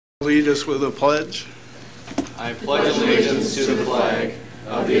lead us with a pledge? I pledge allegiance to the flag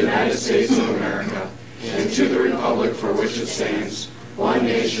of the United States of America and to the republic for which it stands, one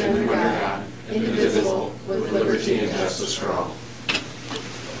nation under God, indivisible, with liberty and justice for all.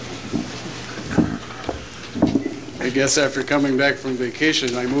 I guess after coming back from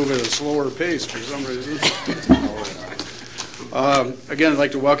vacation, I move at a slower pace for some reason. Again, I'd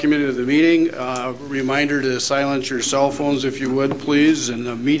like to welcome you to the meeting. Reminder to silence your cell phones if you would, please. And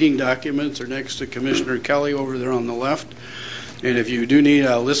the meeting documents are next to Commissioner Kelly over there on the left. And if you do need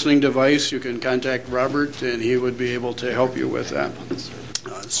a listening device, you can contact Robert, and he would be able to help you with that.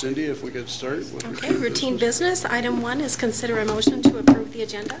 Cindy, if we could start with routine business. Item 1 is consider a motion to approve the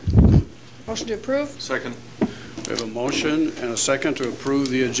agenda. Motion to approve. Second. We have a motion and a second to approve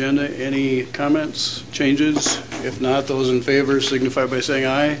the agenda. Any comments, changes? If not, those in favor signify by saying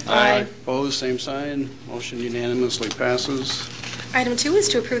aye. Aye. Opposed, same sign. Motion unanimously passes. Item 2 is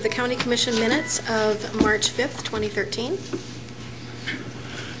to approve the County Commission minutes of March 5th, 2013.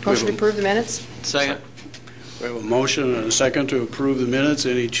 Motion to approve the minutes. Second. We have a motion and a second to approve the minutes.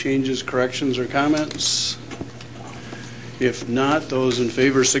 Any changes, corrections, or comments? If not, those in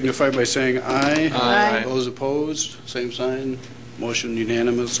favor signify by saying aye. Aye. Those opposed, same sign. Motion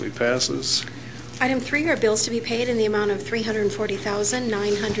unanimously passes. Item 3 are bills to be paid in the amount of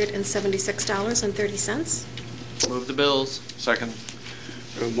 $340,976.30. Move the bills. Second.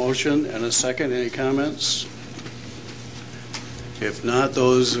 We have a motion and a second. Any comments? If not,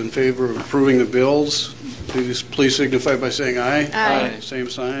 those in favor of approving the bills, please signify by saying aye. Aye. Same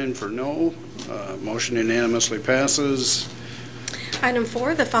sign for no. Motion unanimously passes. Item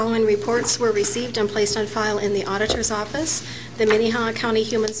 4, the following reports were received and placed on file in the Auditor's Office. The Minnehaha County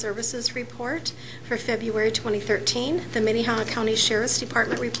Human Services Report for February 2013, the Minnehaha County Sheriff's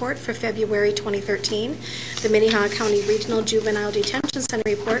Department Report for February 2013, the Minnehaha County Regional Juvenile Detention Center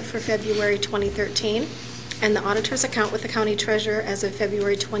Report for February 2013, and the Auditor's Account with the County Treasurer as of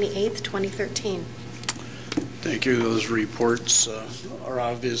February 28, 2013. Thank you. Those reports are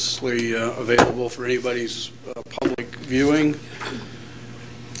obviously available for anybody's public viewing.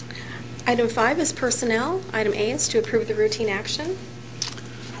 Item 5 is personnel. Item A is to approve the routine action.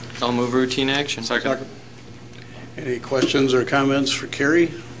 I'll move routine action. Second. Any questions or comments for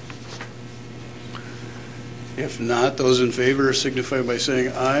Carrie? If not, those in favor signify by saying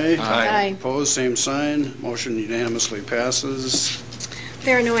aye. Aye. Opposed, same sign. Motion unanimously passes.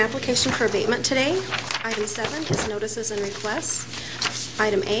 There are no application for abatement today. Item 7 is notices and requests.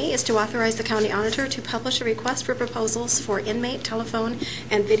 Item A is to authorize the county auditor to publish a request for proposals for inmate telephone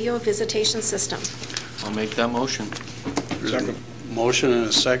and video visitation system. I'll make that motion. Second. Motion and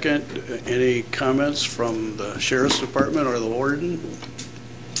a second. Any comments from the Sheriff's Department or the warden?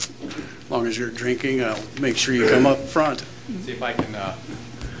 As long as you're drinking, I'll make sure you come up front. See if I can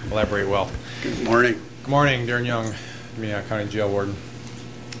elaborate well. Good morning. Good morning, Darren Young, Minnehaha County Jail Warden.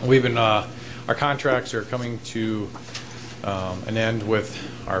 We've been, our contracts are coming to an end with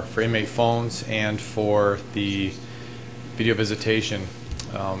our for inmate phones and for the video visitation.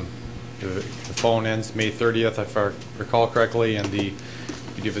 The phone ends May 30th, if I recall correctly, and the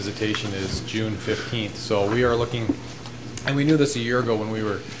video visitation is June 15th. So we are looking, and we knew this a year ago when we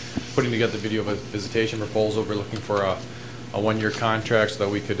were putting together the video visitation proposal. We're looking for a one-year contract so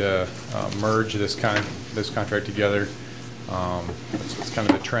that we could merge this contract together. It's kind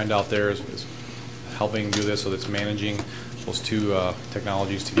of a trend out there is helping do this, so that's managing those two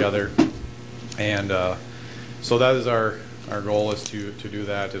technologies together. And so that is our goal, is to do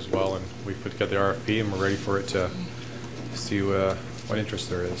that as well. And we put together the RFP, and we're ready for it to see what interest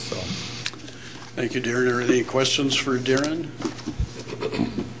there is. So, thank you, Darren. Are there any questions for Darren?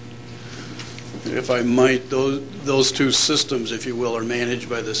 If I might, those two systems, if you will, are managed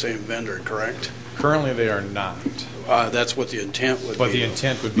by the same vendor, correct? Currently, they are not. That's what the intent would be. But the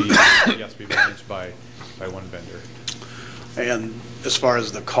intent would be, yes, be managed by one vendor. And as far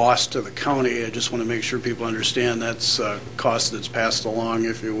as the cost to the county, I just want to make sure people understand that's a cost that's passed along,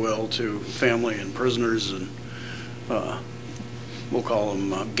 if you will, to family and prisoners, and we'll call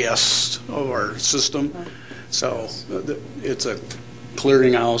them guests of our system. So it's a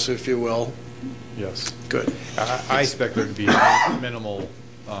clearinghouse, if you will. Yes. Good. I expect there to be minimal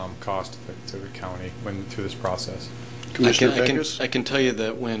cost to the county through this process. Commissioner Peckus? I can tell you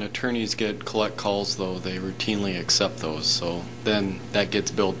that when attorneys collect calls, though, they routinely accept those. So then that gets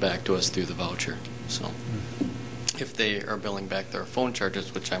billed back to us through the voucher. So if they are billing back their phone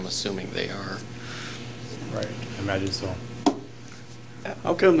charges, which I'm assuming they are. Right. I imagine so.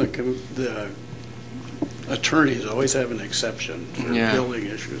 How come the attorneys always have an exception for Yeah. building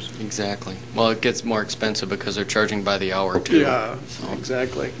issues. Exactly. Well, it gets more expensive because they're charging by the hour, too. Yeah,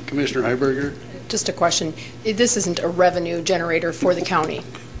 exactly. Commissioner Heiberger? Just a question. This isn't a revenue generator for the county,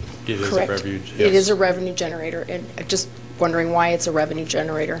 It is a correct? revenue. It is a revenue generator, and I'm just wondering why it's a revenue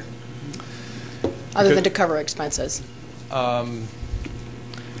generator, other than to cover expenses.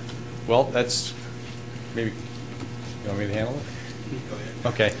 Well, that's, maybe, you want me to handle it?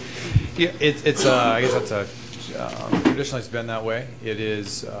 Okay. Yeah, it's I guess that's traditionally it's been that way. It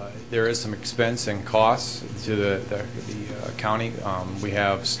is, there is some expense and costs to the county. We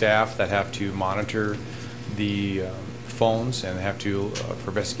have staff that have to monitor the phones and have to, for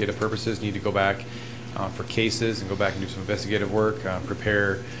investigative purposes, need to go back for cases and go back and do some investigative work,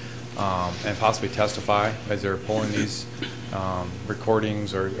 prepare and possibly testify as they're pulling these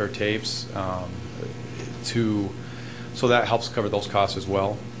recordings or tapes so that helps cover those costs as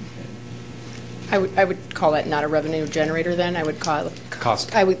well. I would call that not a revenue generator then. I would call it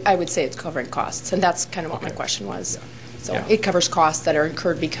Cost. I would say it's covering costs, and that's kind of what my Okay. question was. So Yeah. it covers costs that are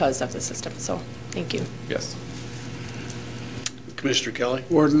incurred because of the system. So thank you. Yes. Commissioner Kelly?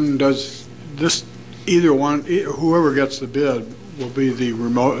 Warden, does this, either one, whoever gets the bid will be the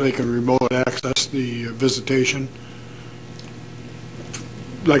remote, they can remote access the visitation?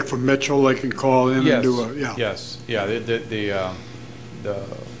 Like from Mitchell, they can call in and do a, yeah. Yes, yeah, the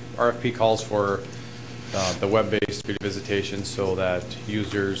RFP calls for the web-based video visitation so that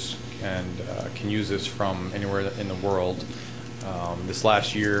users can use this from anywhere in the world. This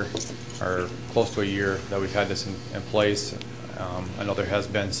last year, or close to a year that we've had this in place, I know there has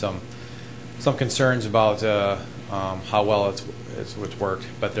been some concerns about how well it's worked,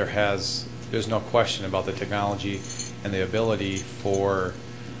 but there's no question about the technology and the ability for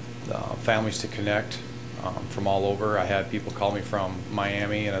families to connect from all over. I had people call me from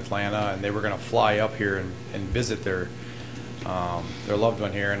Miami and Atlanta, and they were going to fly up here and visit their loved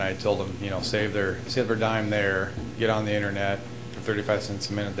one here, and I told them, save their dime there, get on the internet for 35 cents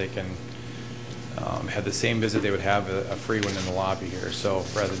a minute. They can have the same visit they would have a free one in the lobby here. So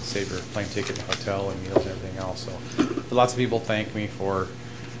rather than save your plane ticket and hotel and meals and everything else. So lots of people thank me for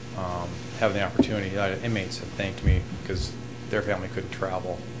having the opportunity. Inmates have thanked me because their family couldn't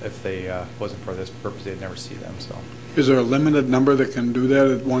travel if they wasn't for this purpose. They'd never see them. So, Is there a limited number that can do that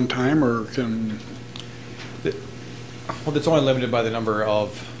at one time, or can? Well, it's only limited by the number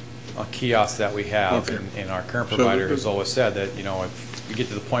of kiosks that we have, Okay. and our current So provider the- has always said that if you get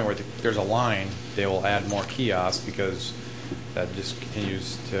to the point where there's a line, they will add more kiosks because that just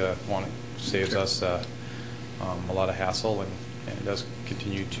continues to saves us a lot of hassle, and it does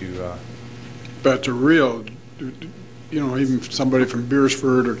continue to. But it's a real, even somebody from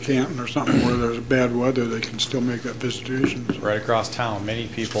Beersford or Canton or something where there's bad weather, they can still make that visitation. So. Right across town, many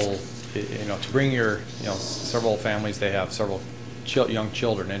people, to bring your, several families, they have several young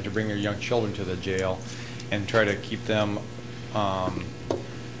children, and to bring your young children to the jail and try to keep them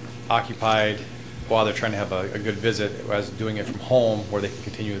occupied while they're trying to have a good visit, as doing it from home where they can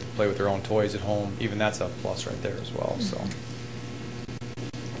continue to play with their own toys at home, even that's a plus right there as well. So,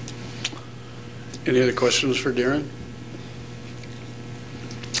 Any other questions for Darren?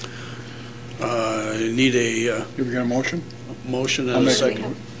 Need a Have we got a motion? motion I'll and a make-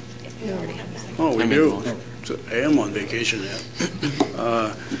 second. We already have that. Oh, we I made do. the motion. So I am on vacation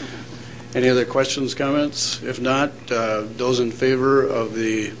yet. Any other questions, comments? If not, those in favor of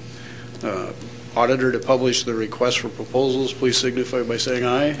the auditor to publish the request for proposals, please signify by saying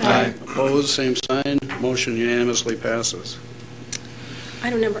aye. Aye. Opposed, same sign. Motion unanimously passes.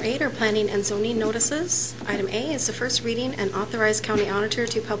 Item number 8 are planning and zoning notices. Item A is the first reading and authorize county auditor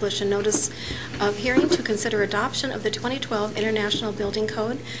to publish a notice of hearing to consider adoption of the 2012 International Building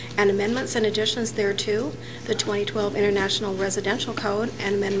Code and amendments and additions thereto, the 2012 International Residential Code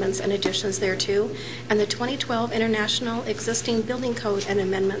and amendments and additions thereto, and the 2012 International Existing Building Code and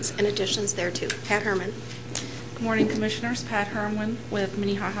amendments and additions thereto. Pat Herman. Good morning, Commissioners. Pat Herman with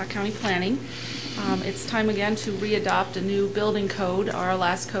Minnehaha County Planning. It's time again to re-adopt a new building code. Our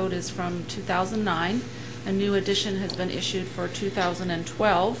last code is from 2009. A new edition has been issued for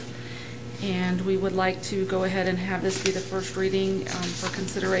 2012. And we would like to go ahead and have this be the first reading for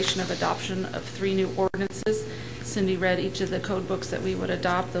consideration of adoption of 3 new ordinances. Cindy read each of the code books that we would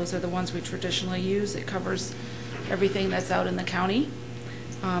adopt. Those are the ones we traditionally use. It covers everything that's out in the county.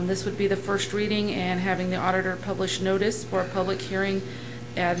 This would be the first reading and having the auditor publish notice for a public hearing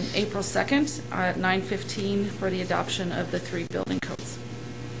on April 2nd at 9:15 for the adoption of the 3 building codes.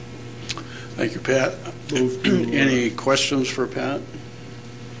 Thank you, Pat. Move to, Any questions for Pat?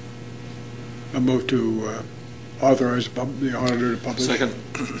 I move to authorize the auditor to publish. Second.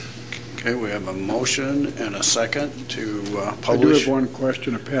 Okay, we have a motion and a second to I do publish. have one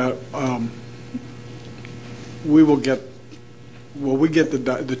question, Pat. Will we get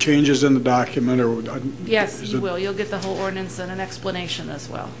the changes in the document, or? Yes, is you it- will. You'll get the whole ordinance and an explanation as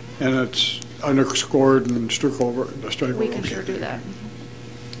well. And it's underscored and struck over? We can sure do that.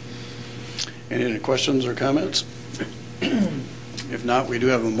 Any questions or comments? If not, we do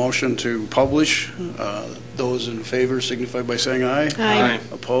have a motion to publish. Those in favor signify by saying aye. Aye.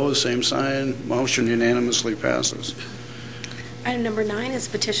 Opposed, same sign. Motion unanimously passes. Item number 9 is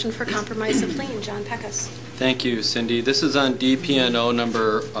petition for compromise of lien. John Peckus. Thank you, Cindy. This is on DPNO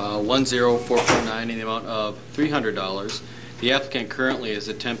number 10449 in the amount of $300. The applicant currently is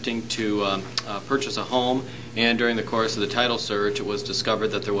attempting to purchase a home, and during the course of the title search, it was discovered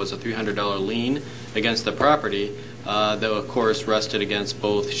that there was a $300 lien against the property that, of course, rested against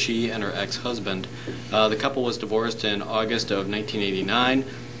both she and her ex-husband. The couple was divorced in August of 1989.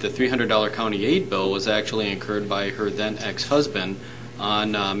 The $300 county aid bill was actually incurred by her then ex-husband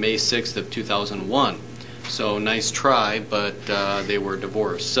on May 6th of 2001. So nice try, but they were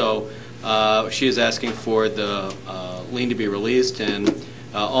divorced. So she is asking for the lien to be released, and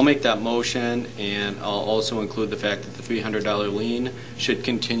I'll make that motion, and I'll also include the fact that the $300 lien should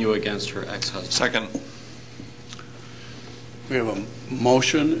continue against her ex-husband. Second. We have a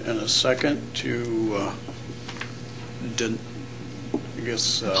motion and a second to,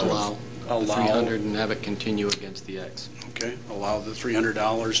 Allow the allow. 300 and have it continue against the ex. Okay, allow the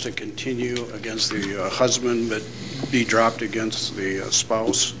 $300 to continue against the husband, but be dropped against the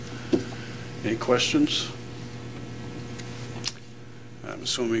spouse. Any questions? I'm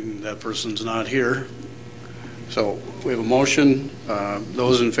assuming that person's not here. So we have a motion.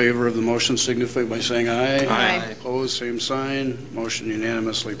 Those in favor of the motion signify by saying aye. Aye. Opposed, same sign. Motion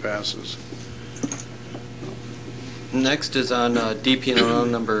unanimously passes. Next is on DPNO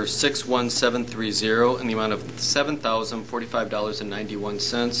number 61730 in the amount of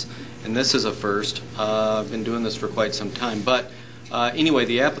 $7,045.91, and this is a first. I've been doing this for quite some time, but anyway,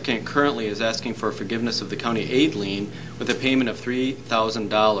 the applicant currently is asking for forgiveness of the county aid lien with a payment of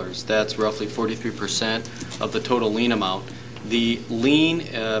 $3,000. That's roughly 43% of the total lien amount. The lien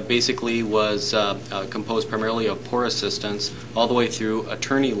basically was composed primarily of poor assistance all the way through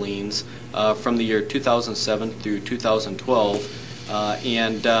attorney liens from the year 2007 through 2012.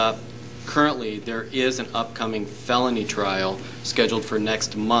 And currently there is an upcoming felony trial scheduled for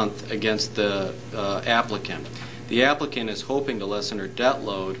next month against the applicant. The applicant is hoping to lessen her debt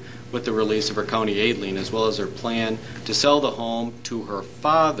load with the release of her county aid lien, as well as her plan to sell the home to her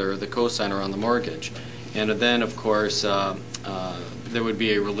father, the co-signer on the mortgage. And then, of course, there would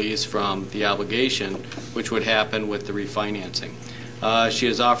be a release from the obligation, which would happen with the refinancing. She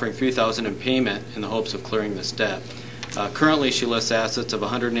is offering $3,000 in payment in the hopes of clearing this debt. Currently, she lists assets of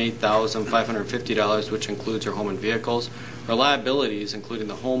 $108,550, which includes her home and vehicles. Her liabilities, including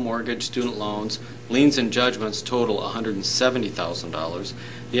the home mortgage, student loans, liens, and judgments, total $170,000.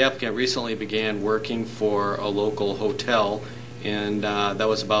 The applicant recently began working for a local hotel, and that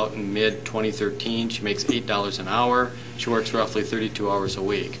was about in mid-2013. She makes $8 an hour. She works roughly 32 hours a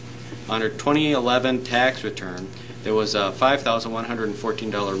week. On her 2011 tax return, there was a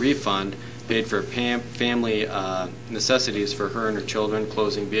 $5,114 refund paid for family necessities for her and her children,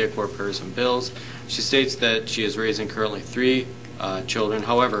 closing vehicle repairs and bills. She states that she is raising currently 3 children.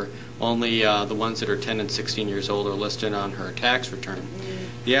 However, only the ones that are 10 and 16 years old are listed on her tax return.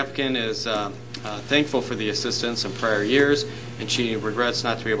 The applicant is thankful for the assistance in prior years, and she regrets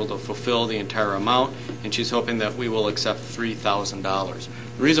not to be able to fulfill the entire amount, and she's hoping that we will accept $3,000.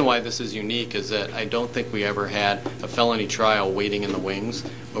 The reason why this is unique is that I don't think we ever had a felony trial waiting in the wings,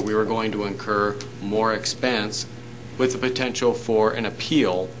 but we were going to incur more expense with the potential for an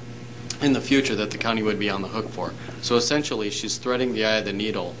appeal in the future that the county would be on the hook for. So essentially, she's threading the eye of the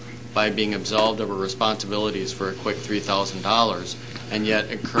needle by being absolved of her responsibilities for a quick $3,000 and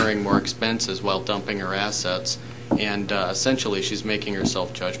yet incurring more expenses while dumping her assets. And essentially, she's making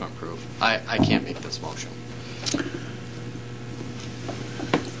herself judgment-proof. I can't make this motion.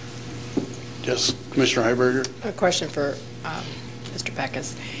 Yes, Commissioner Heiberger? A question for Mr.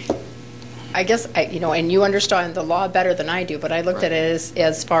 Peckus. I guess, and you understand the law better than I do, but I looked at it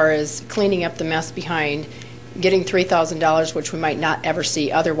as far as cleaning up the mess behind getting $3,000, which we might not ever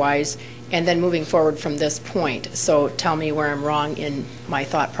see otherwise, and then moving forward from this point. So tell me where I'm wrong in my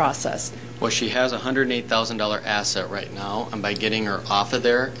thought process. Well, she has a $108,000 asset right now, and by getting her off of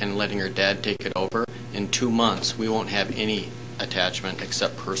there and letting her dad take it over, in 2 months we won't have any attachment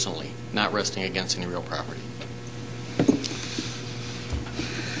except personally, not resting against any real property.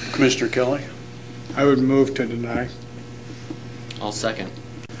 Commissioner Kelly? I would move to deny. I'll second.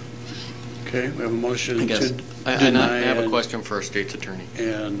 Okay, we have a motion I to guess. deny. I have a question for our state's attorney.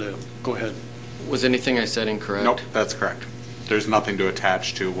 And go ahead. Was anything I said incorrect? Nope, that's correct. There's nothing to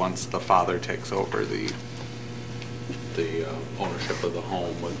attach to once the father takes over the ownership of the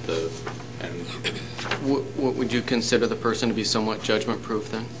home with the, and Would you consider the person to be somewhat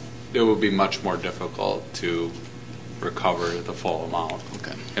judgment-proof then? it would be much more difficult to recover the full amount,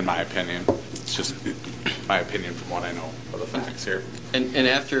 Okay. in my opinion. It's just my opinion from what I know of the facts here. And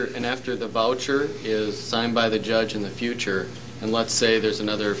after the voucher is signed by the judge in the future, and let's say there's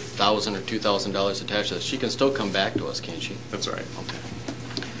another $1,000 or $2,000 attached to this, she can still come back to us, can't she? That's right. Okay.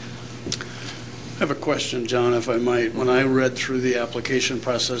 I have a question, John, if I might. When I read through the application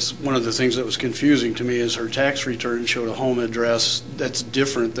process, one of the things that was confusing to me is her tax return showed a home address that's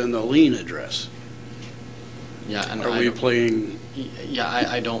different than the lien address. Yeah, and Are we playing? Yeah,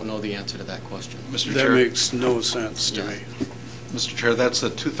 I don't know the answer to that question. Mr. That Chair, makes no sense to me. Mr. Chair, that's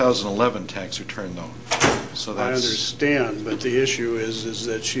the 2011 tax return, though. So I that's, understand, but the issue is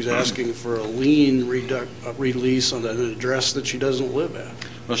that she's asking for a lien release on an address that she doesn't live at.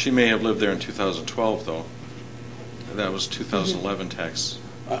 well, she may have lived there in 2012, though. That was 2011 tax.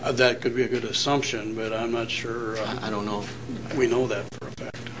 That could be a good assumption, but I'm not sure I don't know. we know that for a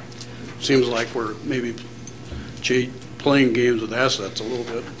fact. Seems like we're maybe playing games with assets a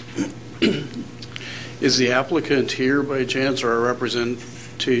little bit. Is the applicant here by chance, or a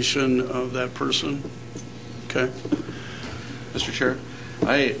representation of that person? Okay. Mr. Chair,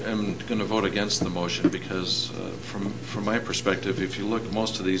 I am going to vote against the motion because from my perspective, if you look,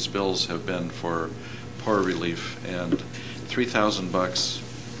 most of these bills have been for poor relief, and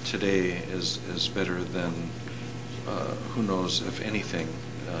 $3,000 today is better than who knows if anything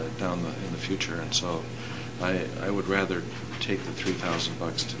in the future, and so I would rather take the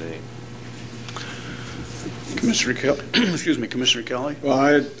 $3,000 today. Commissioner Kelly, excuse me, Commissioner Kelly?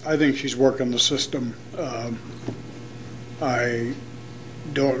 Well, I think she's working the system. I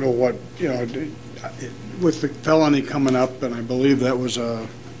don't know what, with the felony coming up, and I believe that was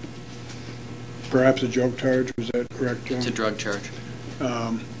perhaps a drug charge, was that correct, John? It's a drug charge.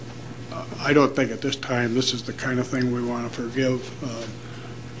 I don't think at this time this is the kind of thing we want to forgive.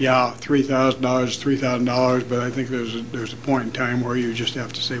 Yeah, $3,000 is $3,000, but I think there's a point in time where you just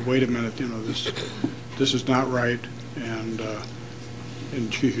have to say, wait a minute, this is not right, and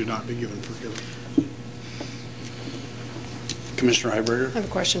she should not be given forgiveness. Commissioner Heiberger? I have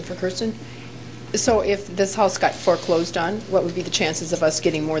a question for Kirsten. So if this house got foreclosed on, what would be the chances of us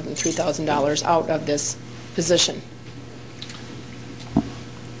getting more than $3,000 out of this position?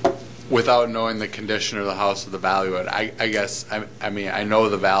 Without knowing the condition of the house or the value of it, I guess, I mean, I know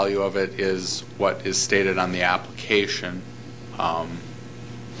the value of it is what is stated on the application. I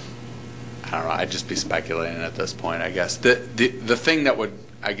don't know, I'd just be speculating at this point, I guess. The thing that would,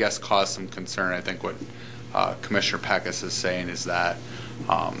 I guess, cause some concern, I think what Commissioner Peckus is saying is that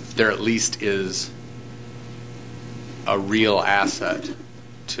there at least is a real asset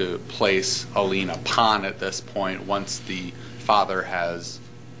to place a lien upon at this point once the father has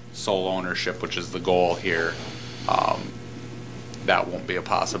sole ownership, which is the goal here. That won't be a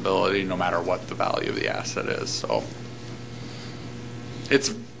possibility no matter what the value of the asset is. So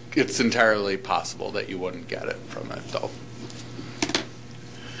it's entirely possible that you wouldn't get it from it, though.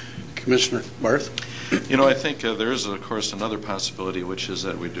 Commissioner Barth? I think there is, of course, another possibility, which is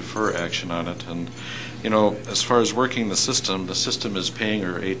that we defer action on it. And, as far as working the system is paying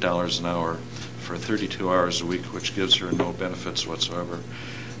her $8 an hour for 32 hours a week, which gives her no benefits whatsoever.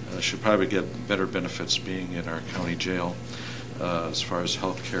 She'll probably get better benefits being in our county jail as far as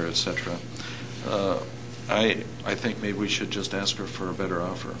health care, et cetera. I think maybe we should just ask her for a better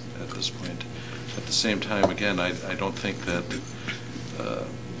offer at this point. At the same time, again, I don't think that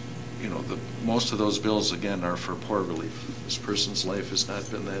most of those bills, again, are for poor relief. This person's life has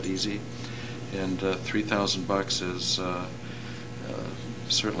not been that easy, and $3,000 is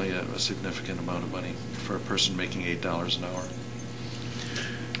certainly a significant amount of money for a person making $8 an hour.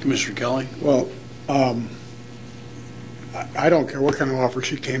 Commissioner Kelly? Well, I don't care what kind of offer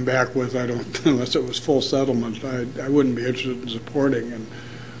she came back with. I don't, unless it was full settlement, I wouldn't be interested in supporting. And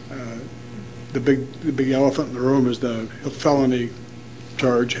the big elephant in the room is the felony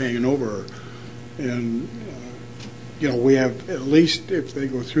charge hanging over her. And we have, at least if they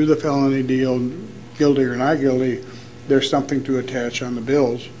go through the felony deal, guilty or not guilty, there's something to attach on the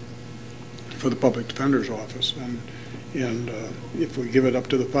bills for the public defender's office. And if we give it up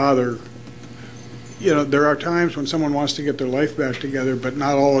to the father, there are times when someone wants to get their life back together, but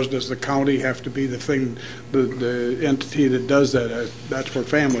not always does the county have to be the thing, the entity that does that. That's where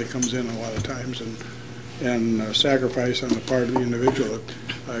family comes in a lot of times. And and sacrifice on the part of the individual.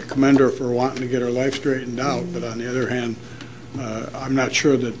 I commend her for wanting to get her life straightened out, but on the other hand, I'm not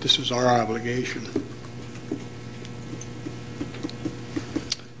sure that this is our obligation.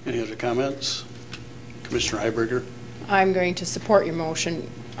 Any other comments? Commissioner Heiberger? I'm going to support your motion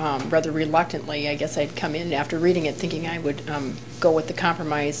rather reluctantly. I guess I'd come in after reading it thinking I would go with the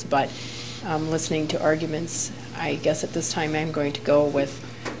compromise, but listening to arguments, I guess at this time I'm going to go with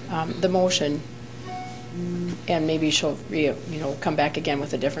the motion, and maybe she'll come back again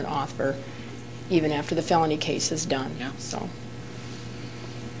with a different offer even after the felony case is done. Yeah. So.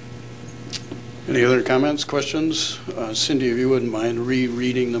 Any other comments, questions? Cindy, if you wouldn't mind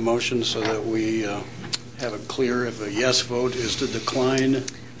rereading the motion so that we have it clear if a yes vote is to decline.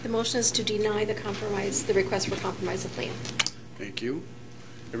 The motion is to deny the compromise, the request for compromise of plan. Thank you.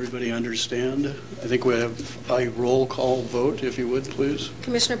 Everybody understand? I think we have a roll call vote, if you would, please.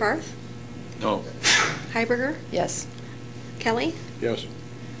 Commissioner Barth? No. Heiberger? Yes. Kelly? Yes.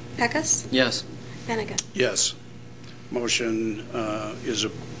 Peckus? Yes. Benega? Yes. Motion is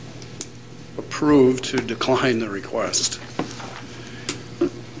approved to decline the request.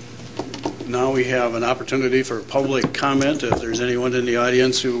 Now we have an opportunity for public comment. If there's anyone in the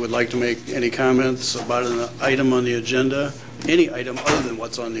audience who would like to make any comments about an item on the agenda, any item other than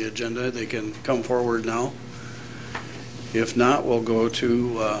what's on the agenda, they can come forward now. If not, we'll go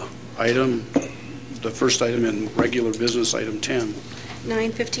to the first item in regular business, item 10.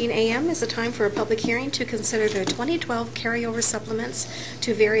 9:15 a.m. is the time for a public hearing to consider the 2012 carryover supplements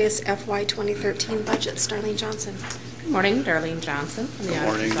to various FY 2013 budgets. Darlene Johnson. Good morning, Darlene Johnson from the Good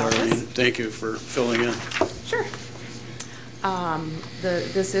morning, Auditor's Darlene. Office. Thank you for filling in. Sure.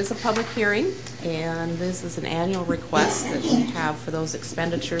 This is a public hearing, and this is an annual request that we have for those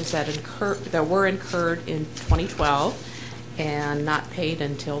expenditures that were incurred in 2012 and not paid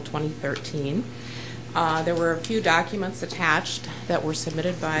until 2013. There were a few documents attached that were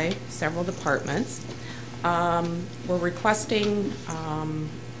submitted by several departments. We're requesting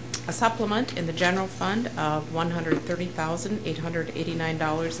a supplement in the general fund of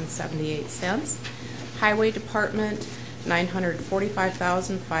 $130,889.78. Highway Department,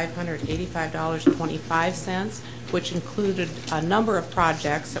 $945,585.25, which included a number of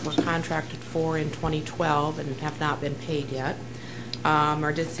projects that were contracted for in 2012 and have not been paid yet.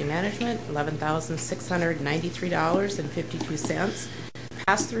 Emergency Management, $11,693.52.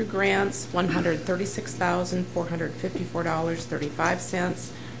 Pass-through grants,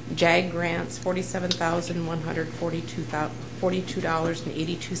 $136,454.35. JAG grants,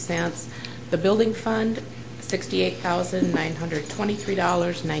 $47,142.82. The Building Fund,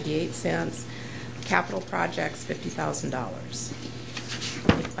 $68,923.98. Capital projects, $50,000.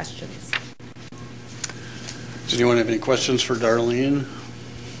 Any questions? Does anyone have any questions for Darlene?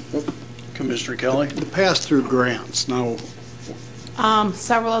 Commissioner Kelly? The pass-through grants, now,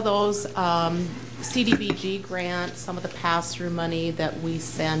 Several of those, CDBG grant, some of the pass-through money that we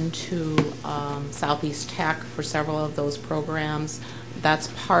send to Southeast Tech for several of those programs, that's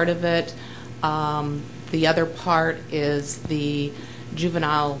part of it. The other part is the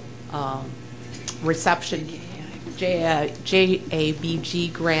juvenile reception,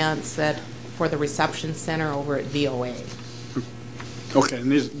 JABG grants that for the reception center over at VOA. okay,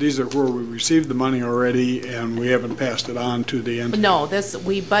 and these are where we received the money already and we haven't passed it on to the entity? No,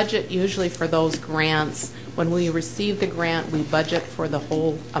 we budget usually for those grants. When we receive the grant, we budget for the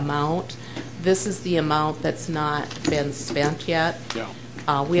whole amount. This is the amount that's not been spent yet. Yeah.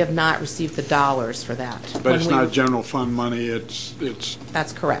 We have not received the dollars for that. But it's not general fund money, it's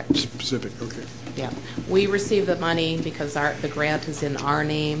That's correct. specific, okay. Yeah. We receive the money because the grant is in our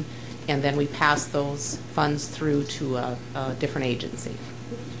name, and then we pass those funds through to a different agency.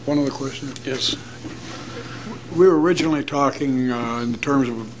 One other question. Yes. We were originally talking in terms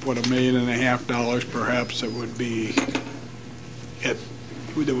of what, $1.5 million perhaps that would be that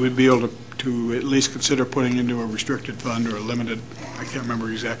we'd be able to at least consider putting into a restricted fund or a limited, I can't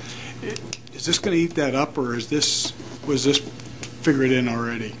remember exactly. Is this going to eat that up, or was this figured in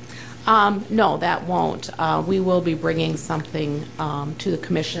already? No, that won't. We will be bringing something to the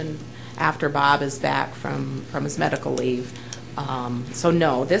commission after Bob is back from his medical leave. So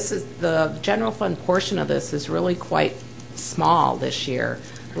no, this is the general fund portion of this is really quite small this year.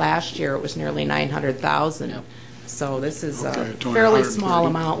 Last year it was nearly $900,000. Yep. So this is a fairly small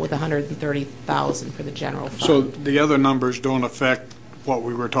amount with $130,000 for the general fund. So the other numbers don't affect what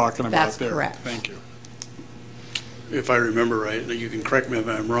we were talking about there? That's correct. Thank you. if I remember right, you can correct me if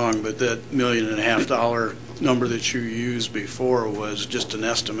I'm wrong, but that $1.5 million number that you used before was just an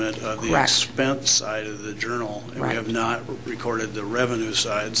estimate of the Correct. expense side of the journal. And we Right. have not recorded the revenue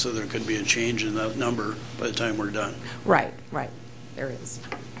side, so there could be a change in that number by the time we're done. Right, there is.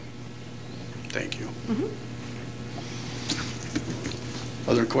 Thank you.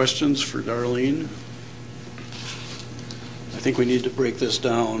 Other questions for Darlene? I think we need to break this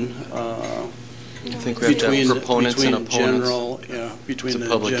down. I think we have to have proponents and opponents. General, yeah, between It's a the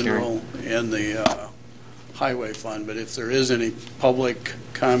public general and the highway fund. But if there is any public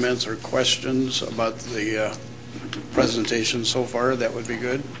comments or questions about the presentation so far, that would be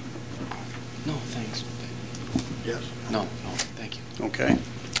good. No, thanks. Yes. No, thank you. Okay.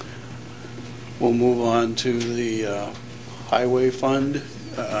 We'll move on to the highway fund.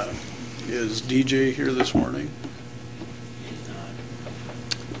 Is DJ here this morning?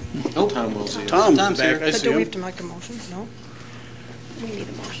 Tom will see. Tom's Tom's back. here. I But see do we him. have to make a motion? No? We need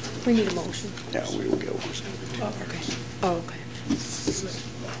a motion. We need a motion. Yeah, we will get one. Oh, okay. Oh, okay.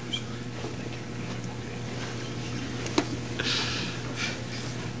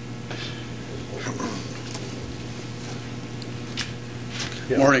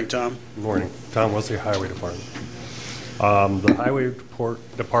 Morning, Tom. Good morning. Tom Wesley, Highway Department. The Highway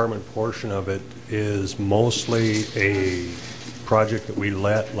Department portion of it is mostly a project that we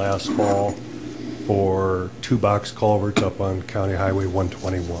let last fall for 2 box culverts up on County Highway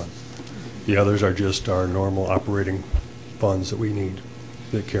 121. The others are just our normal operating funds that we need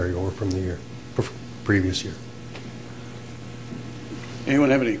that carry over from the previous year. Anyone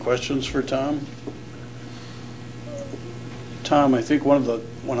have any questions for Tom? Tom, I think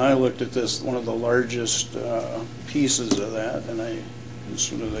when I looked at this, one of the largest pieces of that, and as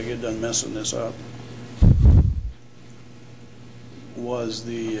soon as I get done messing this up, was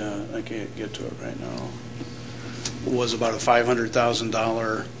I can't get to it right now, was about a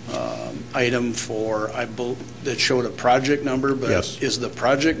 $500,000 item that showed a project number, but Yes. is the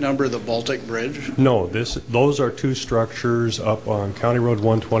project number the Baltic Bridge? No, those are 2 structures up on County Road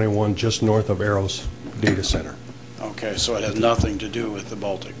 121 just north of Arrows Data Center. Okay, so it has nothing to do with the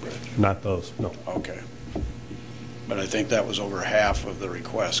Baltic Bridge. Not those, no. Okay. But I think that was over half of the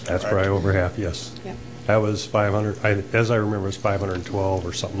request, correct? That's probably over half, yes. Yep. That was 500, as I remember, it was 512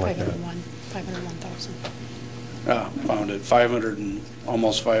 or something like that. 501,000. Found it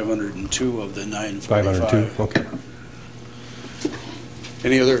almost 502 of the 945. 502, okay.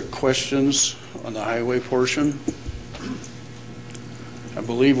 Any other questions on the highway portion? I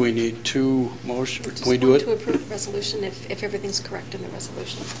believe we need 2 motions. Can we do To it approve the resolution if everything's correct in the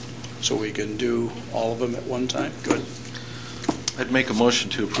resolution. so we can do all of them at one time? Good. I'd make a motion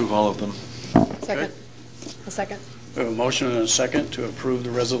to approve all of them. Second. A second. We have a motion and a second to approve the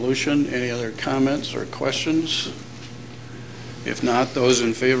resolution. Any other comments or questions? If not, those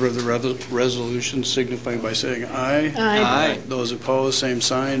in favor of the resolution signify by saying aye. Aye. Those opposed, same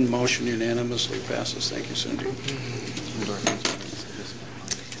sign. Motion unanimously passes. Thank you, Cindy.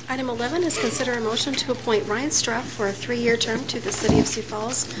 Item 11 is consider a motion to appoint Ryan Struff for a 3-year term to the City of Sioux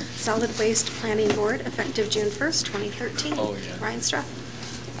Falls Solid Waste Planning Board effective June 1st, 2013. Oh, yeah. Ryan Struff.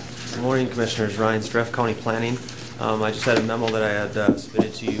 Good morning, Commissioners. Ryan Streff, County Planning. I just had a memo that I had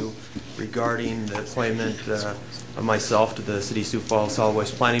submitted to you regarding the appointment of myself to the City of Sioux Falls Solid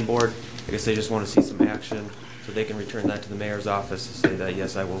Waste Planning Board. I guess they just want to see some action so they can return that to the mayor's office to say that,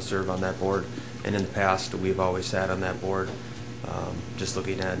 yes, I will serve on that board. And in the past, we've always sat on that board, just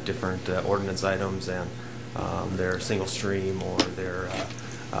looking at different ordinance items and their single stream or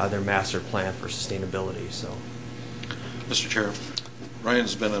their master plan for sustainability. So, Mr. Chair,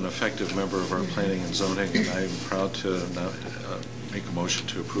 Ryan's been an effective member of our planning and zoning, and I'm proud to now make a motion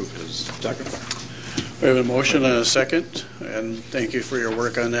to approve his. Second. We have a motion and a second, and thank you for your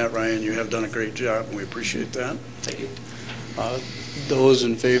work on that, Ryan. You have done a great job, and we appreciate that. thank you. Those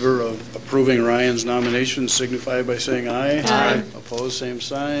in favor of approving Ryan's nomination signify by saying aye. Aye. Opposed, same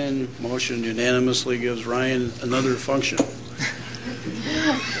sign. Motion unanimously gives Ryan another function.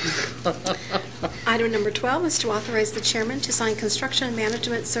 Item number 12 is to authorize the chairman to sign construction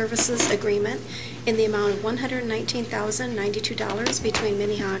management services agreement in the amount of $119,092 between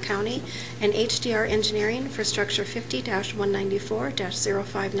Minnehaha County and HDR Engineering for Structure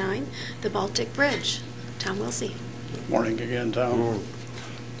 50-194-059, the Baltic Bridge. Tom Wilsey. Morning again, Tom.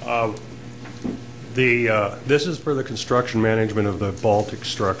 This is for the construction management of the Baltic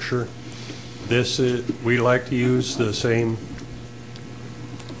structure. We like to use the same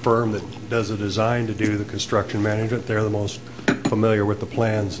firm that does the design to do the construction management. They're the most familiar with the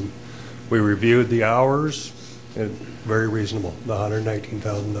plans. And we reviewed the hours, and very reasonable, the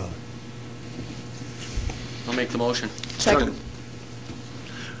 $119,000. I'll make the motion. Second.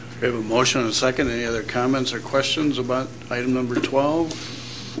 We have a motion and a second. Any other comments or questions about item number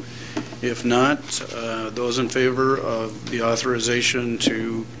 12? If not, those in favor of the authorization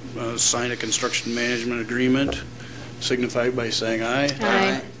to sign a construction management agreement signify by saying aye.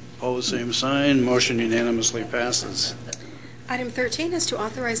 Aye. Opposed, same sign. Motion unanimously passes. Item 13 is to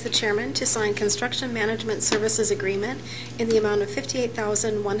authorize the chairman to sign construction management services agreement in the amount of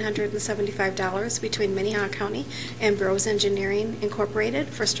 $58,175 between Minnehaha County and Bros Engineering Incorporated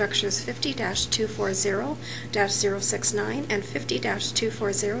for structures 50-240-069 and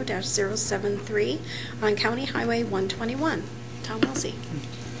 50-240-073 on County Highway 121. Tom Wilsey.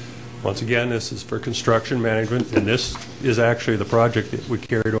 Once again, this is for construction management, and this is actually the project that we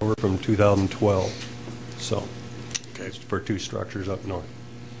carried over from 2012. So, it's for 2 structures up north.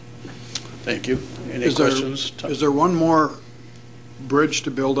 Thank you. Any questions? Is there one more bridge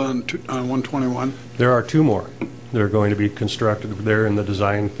to build on 121? There are 2 more. They're going to be constructed. They're in the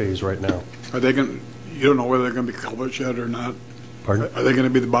design phase right now. Are they going? You don't know whether they're going to be culvert shed or not. Pardon? Are they going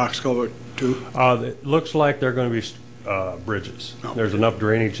to be the box culvert too? It looks like they're going to be bridges. Oh. There's enough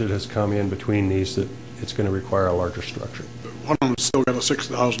drainage that has come in between these that it's going to require a larger structure. One of them's still got a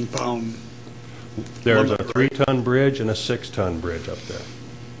 6,000-pound. There's a 3-ton bridge and a 6-ton bridge up there.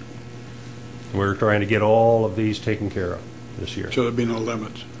 We're trying to get all of these taken care of this year. So there'd be no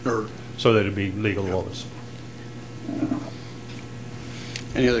limits, or so that it'd be legal loads.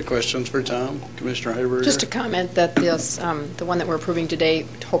 Any other questions for Tom? Commissioner Heiberger? Just a comment that this, the one that we're approving today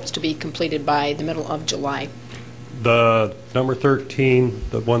hopes to be completed by the middle of July. The number 13,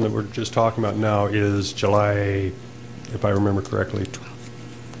 the one that we're just talking about now, is July, if I remember correctly,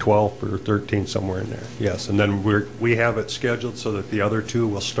 12th or 13th, somewhere in there. Yes, and then we have it scheduled so that the other 2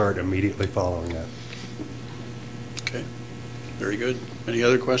 will start immediately following that. Okay, very good. Any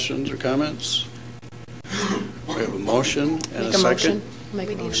other questions or comments? We have a motion and a second.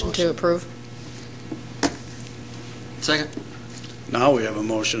 Make a motion to approve. Second. Now we have a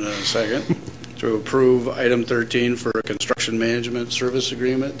motion and a second to approve item 13 for a construction management service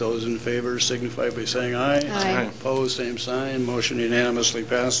agreement. Those in favor signify by saying aye. Aye. Opposed, same sign. Motion unanimously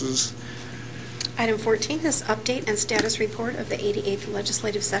passes. Item 14 is update and status report of the 88th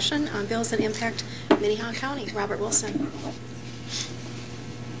legislative session on bills that impact Minnehaha County. Robert Wilson.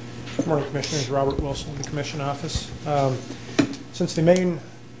 Good morning, Commissioners. Robert Wilson, the Commission Office. Since the main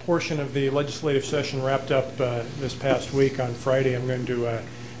portion of the legislative session wrapped up this past week on Friday, I'm going to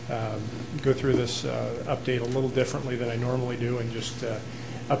go through this update a little differently than I normally do and just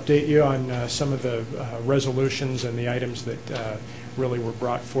update you on some of the resolutions and the items that really were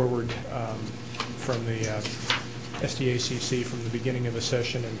brought forward from the SDACC from the beginning of the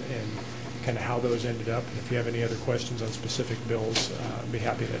session and kind of how those ended up. And if you have any other questions on specific bills, I'd be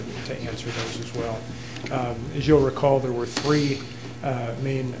happy to answer those as well. As you'll recall, there were 3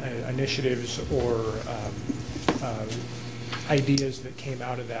 main initiatives or ideas that came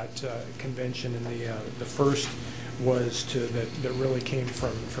out of that convention, and the first was that really came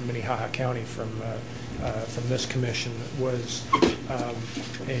from Minnehaha County, from this commission, was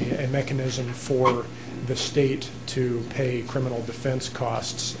a mechanism for the state to pay criminal defense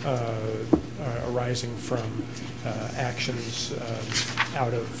costs arising from actions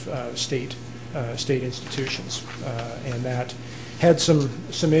out of state institutions, and that had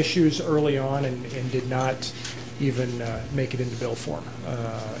some issues early on and did not even make it into bill form.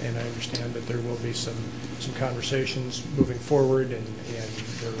 And I understand that there will be some conversations moving forward, and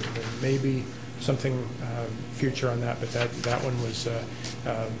there may be something future on that, but that one was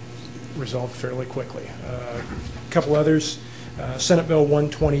resolved fairly quickly. A couple others. Senate Bill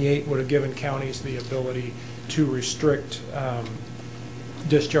 128 would have given counties the ability to restrict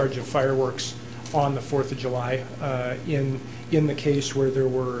discharge of fireworks on the 4th of July in the case where there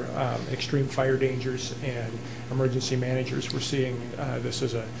were extreme fire dangers and emergency managers were seeing this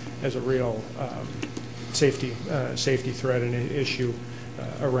as a real safety threat and issue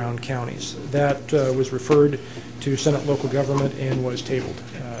around counties. That was referred to Senate Local Government and was tabled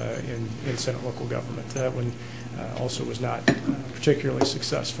in Senate Local Government. That one also was not particularly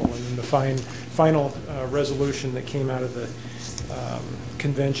successful. And then the final resolution that came out of the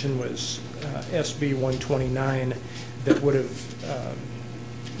convention was SB 129 that would have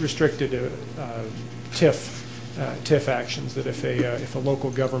restricted TIF actions, that if a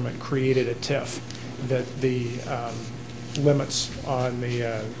local government created a TIF, that the limits on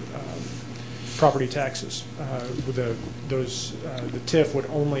the property taxes, the TIF would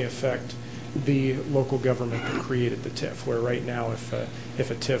only affect the local government that created the TIF, where right now if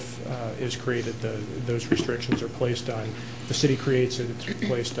a TIF is created, those restrictions are placed on, the city creates it, it's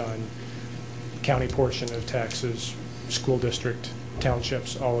placed on county portion of taxes, school district,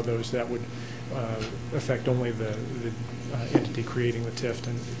 townships, all of those, that would affect only the entity creating the TIF,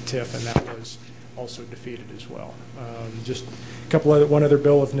 and that was also defeated as well. Just a couple of one other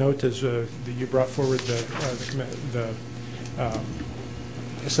bill of note is that you brought forward the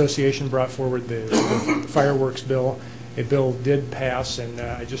association brought forward the fireworks bill. A bill did pass, and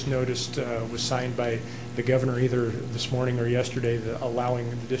I just noticed was signed by the governor either this morning or yesterday, allowing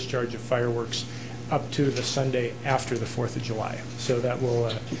the discharge of fireworks up to the Sunday after the 4th of July. So that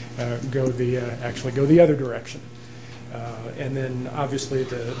will actually go the other direction. And then obviously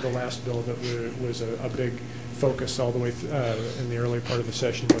the last bill that was a big focus all the way in the early part of the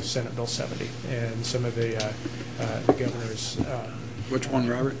session was Senate Bill 70, and some of the governor's. Which one,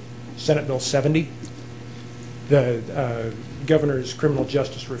 Robert? Senate Bill 70, the governor's criminal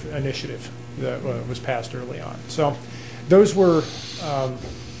justice initiative that was passed early on. So those were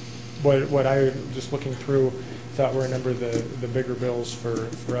what I, just looking through, thought were a number of the bigger bills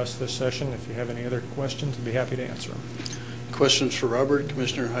for us this session. If you have any other questions, I'd be happy to answer them. Questions for Robert,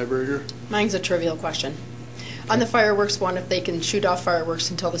 Commissioner Heiberger? Mine's a trivial question. On the fireworks one, if they can shoot off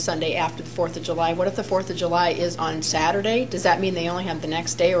fireworks until the Sunday after the 4th of July, what if the 4th of July is on Saturday? Does that mean they only have the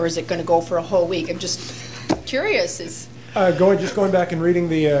next day, or is it going to go for a whole week? I'm just curious. Going back and reading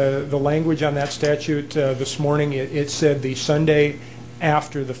the language on that statute this morning, it said the Sunday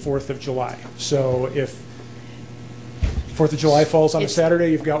after the 4th of July. So if 4th of July falls on a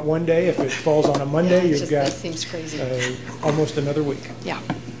Saturday, you've got one day. If it falls on a Monday, you've got that seems crazy. Almost another week. Yeah.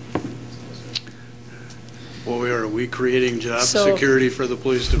 Well, we are creating job security for the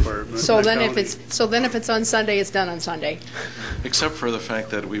police department. So then if it's on Sunday, it's done on Sunday. Except for the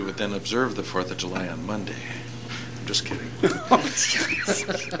fact that we would then observe the 4th of July on Monday. I'm just kidding.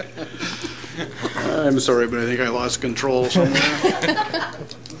 I'm sorry, but I think I lost control somewhere.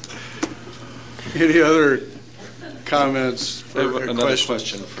 Any other comments or another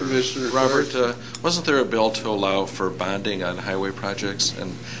question for Commissioner Robert? Wasn't there a bill to allow for bonding on highway projects?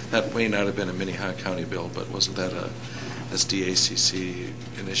 And that may not have been a Minnehaha County bill, but wasn't that a SDACC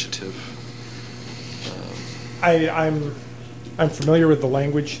initiative? I'm familiar with the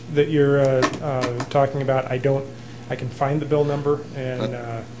language that you're talking about. I can find the bill number and.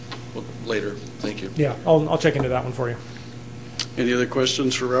 Well, later. Thank you. Yeah, I'll check into that one for you. Any other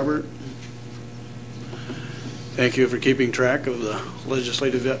questions for Robert? Thank you for keeping track of the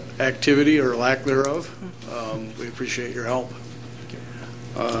legislative activity or lack thereof. We appreciate your help.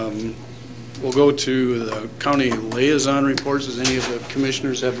 We'll go to the county liaison reports. Does any of the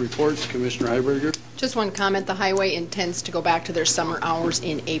commissioners have reports? Commissioner Heiberger? Just one comment. The highway intends to go back to their summer hours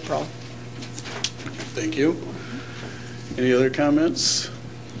in April. Thank you. Any other comments?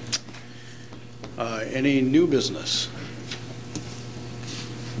 Any new business?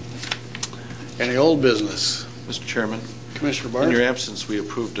 Any old business? Mr. Chairman, Commissioner Barnes? in your absence, we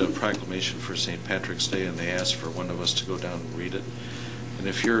approved a proclamation for St. Patrick's Day, and they asked for one of us to go down and read it. And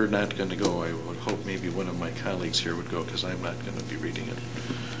if you're not going to go, I would hope maybe one of my colleagues here would go, because I'm not going to be reading it.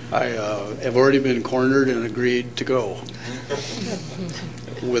 I have already been cornered and agreed to go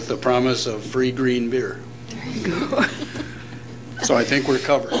with the promise of free green beer. So I think we're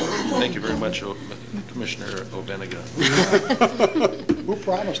covered. Thank you very much, Commissioner Obenega. Who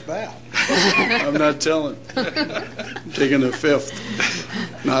promised that? I'm not telling. I'm taking a fifth,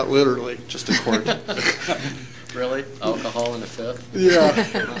 not literally. Just a quart. Really? Alcohol in a fifth?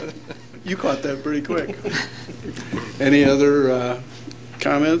 Yeah. You caught that pretty quick. Any other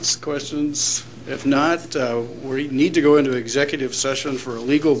comments, questions? If not, we need to go into executive session for a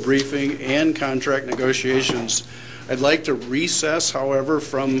legal briefing and contract negotiations. I'd like to recess, however,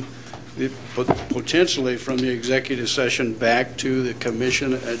 potentially from the executive session back to the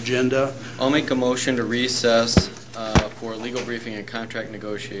commission agenda. I'll make a motion to recess for legal briefing and contract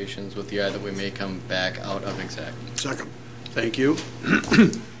negotiations with the eye that we may come back out of exec. Second. Thank you.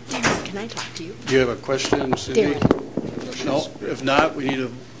 Can I talk to you? Do you have a question, Cindy? Darren. No. If not, we need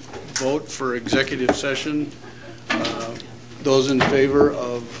a vote for executive session. Those in favor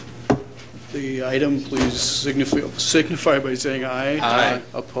of the item, please signify by saying aye. Aye.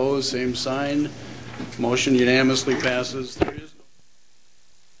 Opposed, same sign. Motion unanimously passes.